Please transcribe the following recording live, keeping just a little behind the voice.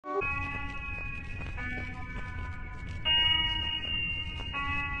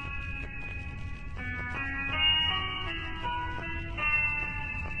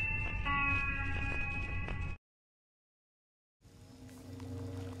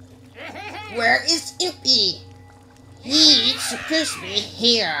Where is Impy? He's supposed to be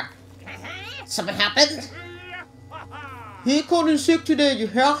here. Something happened? He called in sick today, you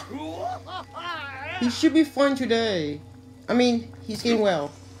hear? He should be fine today. I mean, he's getting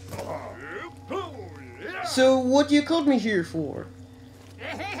well. So, what you called me here for?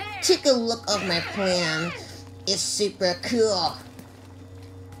 Take a look of my plan. It's super cool.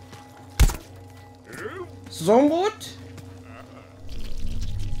 Somewhat?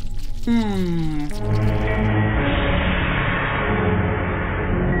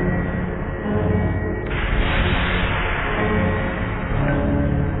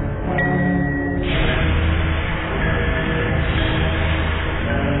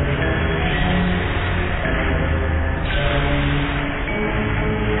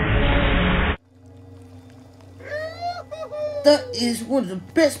 That is one of the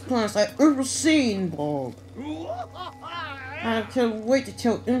best plans I've ever seen, Bob. I can't wait to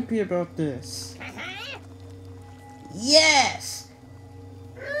tell Impy about this. Yes!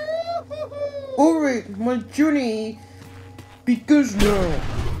 Alright, my journey begins now.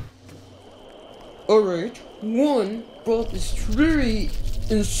 Alright, one, Bob is very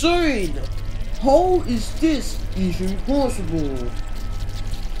insane. How is this even possible?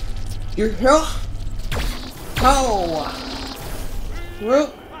 You hear? How?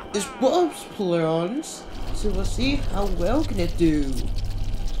 Well, it's Bob's plans, so we'll see how well can it do.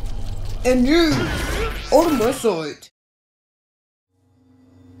 And you, on my side.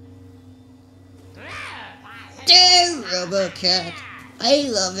 Damn, RoboCat. I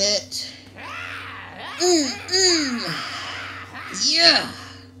love it. Yeah.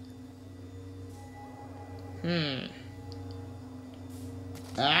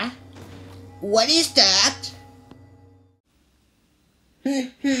 What is that?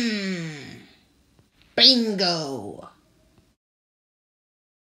 Bingo.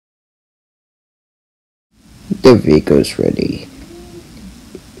 The vehicle's ready.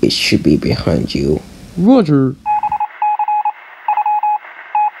 It should be behind you. Roger.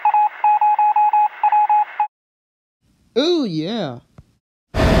 Oh yeah.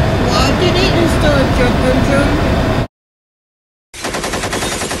 Why did it start your engine?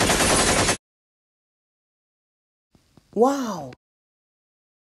 Wow.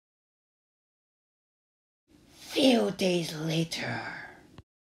 Few days later.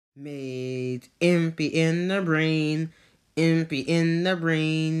 Made Impy in the brain, Impy in the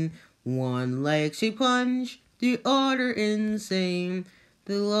brain. One likes a punch, the other insane.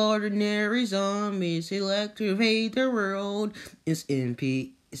 The ordinary zombies electrify the world. It's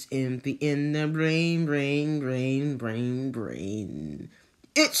Impy in the brain, brain.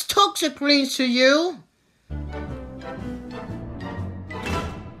 It's Toxic Brainz to you.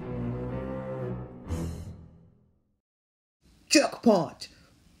 Jackpot!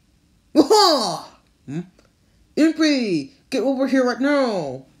 Wah! Impy, get over here right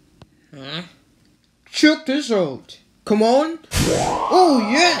now. Check this out. Come on. Oh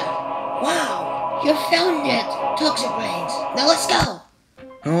yeah! Wow, you found it, Toxic Brainz. Now let's go.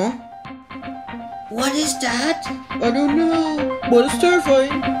 Huh? What is that? I don't know, but it's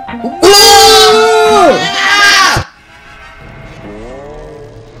terrifying.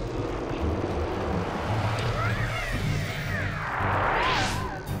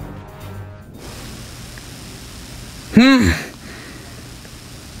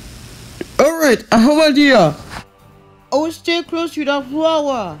 Alright, I have an idea. I will stay close to that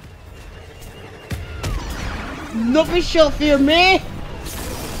flower. Nothing shall fear me.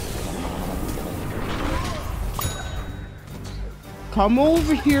 Come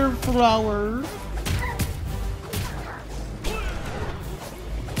over here, flower.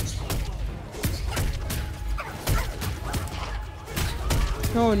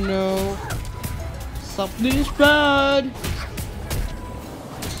 Oh no. Something's bad.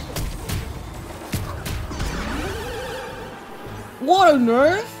 What on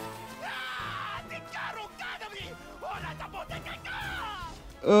earth?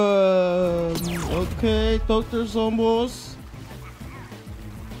 Okay, Dr. Zombos.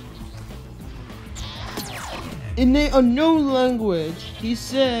 In an unknown language, he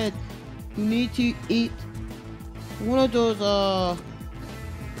said you need to eat one of those, I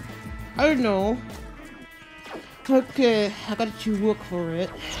don't know. Okay, I got to look for it.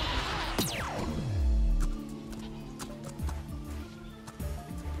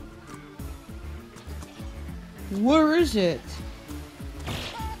 Where is it?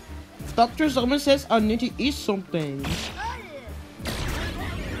 Dr. Zombie says I need to eat something.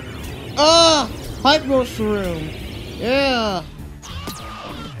 Ah! Hypnos room. Yeah.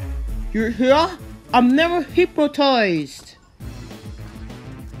 You're here? I'm never hypnotized.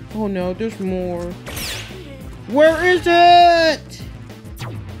 Oh no, there's more. Where is it?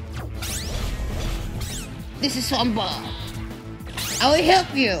 This is Samba. I will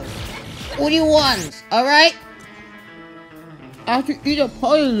help you. What do you want, alright? I have to eat a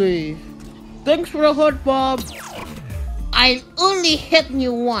pie leaf. Thanks for the hot Bob. I'm only helping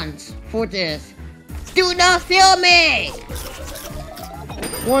you once for this. Do not fail me!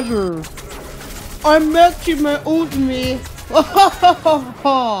 Wonder. I'm matching my ultimate.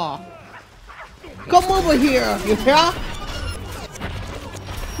 Come over here, you hear?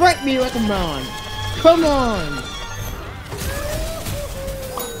 Fight me like a man. Come on.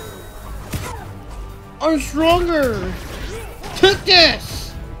 I'm stronger. Take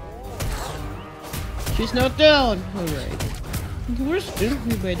this! She's not down. Alright. Where's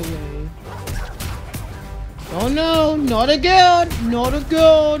Impy, by the way? Oh no, not again! Not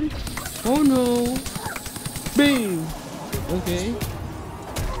again! Oh no. Bing! Okay.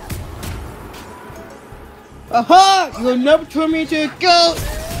 Aha! You'll never turn me into a goat!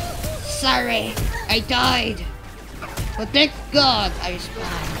 Sorry, I died. But thank God I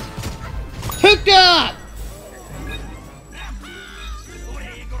survived. Take that!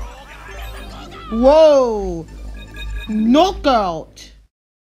 Whoa! Knockout!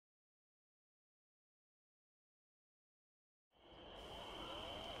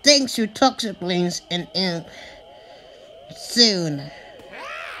 Thanks to Toxic Brainz and Impy. Soon,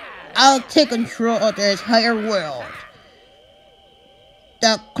 I'll take control of the entire world.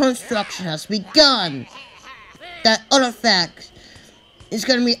 The construction has begun. That artifact is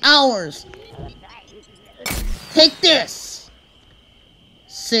gonna be ours. Take this!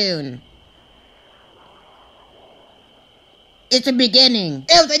 Soon. It's the beginning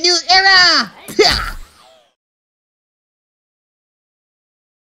of the new era!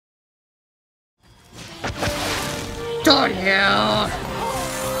 Downhill!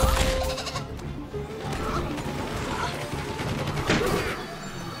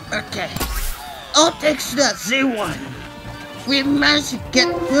 Okay. All thanks to that Z1, we managed to get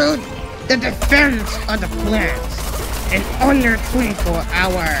through the defense of the plants in under 24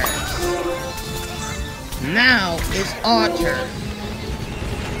 hours. Now it's our turn.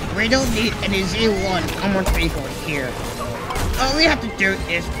 We don't need any Z1 armor people here. All we have to do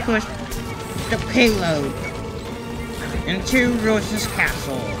is push the payload into Rose's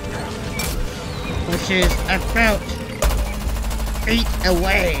castle, which is about 8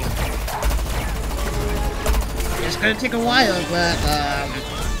 away. It's gonna take a while, but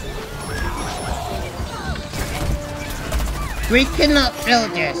we cannot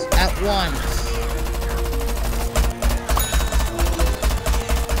build this at once.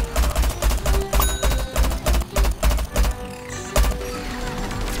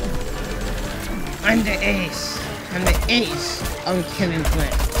 I'm the ace. I'm the ace on killing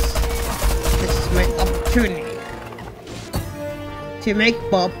plants. This is my opportunity to make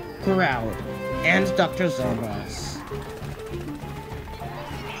Bob proud and Dr. Zorbas.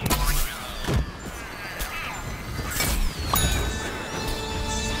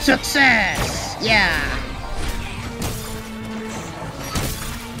 Success! Yeah!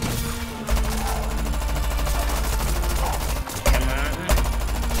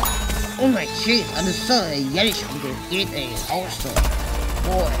 Oh my jeez, I just saw a Yeti on the gate also.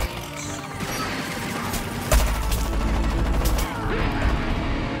 Boy.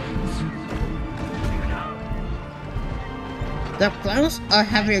 The plants are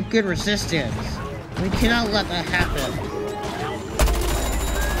having a good resistance. We cannot let that happen.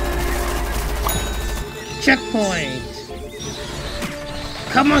 Checkpoint!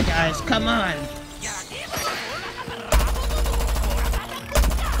 Come on guys, come on!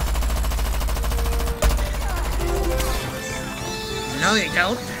 No, you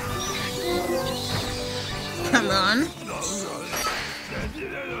don't. Come on.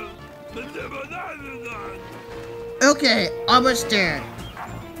 Okay, almost there.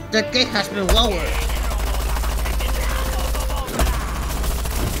 The gate has been lowered.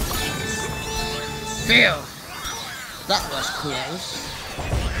 Phew. That was close.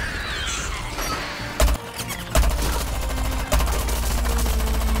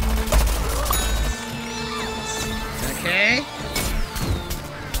 Okay.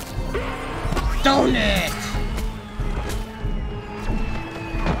 Darn it!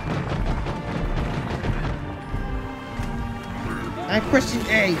 I pressed an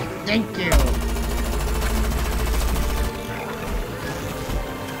A. Thank you.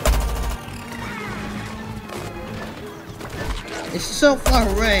 It's so far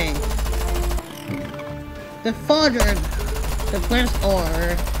away. The farther the plants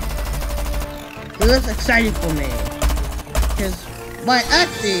are, it looks exciting for me. Because But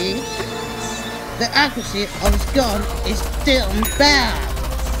actually, the accuracy of his gun is still bad.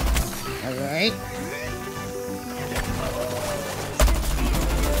 Alright?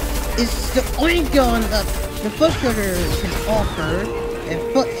 It's the only gun that the foot soldier can offer,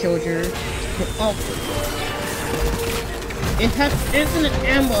 and foot soldier can offer. It has infinite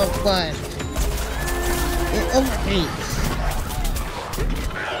ammo, but it overheats.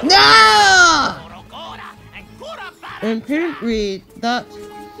 No! And apparently, that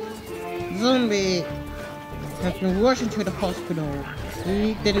zombie has been rushed into the hospital.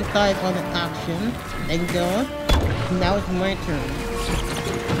 He didn't die on the action, thank God. Now it's my turn.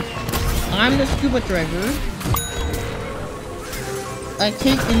 I'm the scuba driver. I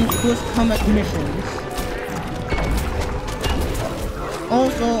take in close combat missions.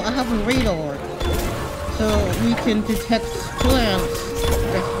 Also, I have a radar, so we can detect plants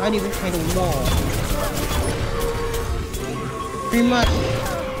that are hiding behind a wall. Pretty much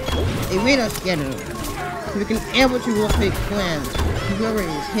a radar scanner, so we can able to locate plants whoever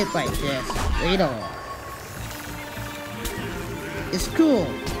is hit by this radar. It's cool.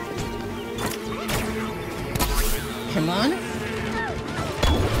 Come on.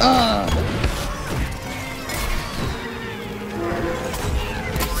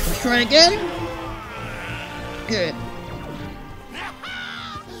 Let's try again. Good.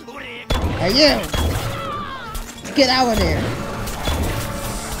 Hey you! Get out of there.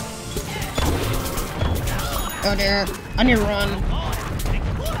 Oh dear, I need to run.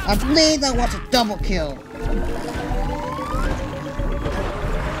 I believe that was a double kill.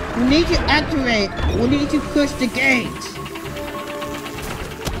 We need to activate. We need to push the gate.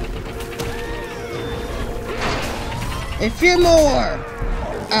 A few more.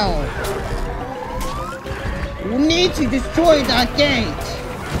 Oh. We need to destroy that gate.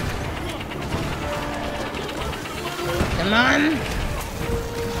 Come on.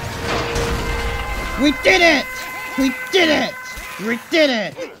 We did it! We did it! We did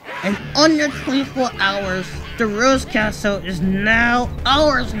it! In under 24 hours, the Rose Castle is now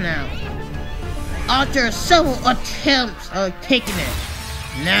ours now. After several attempts of taking it,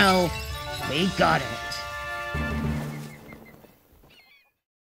 now we got it.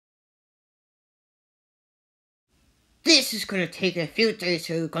 This is gonna take a few days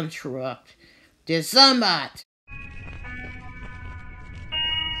to construct. The Zombat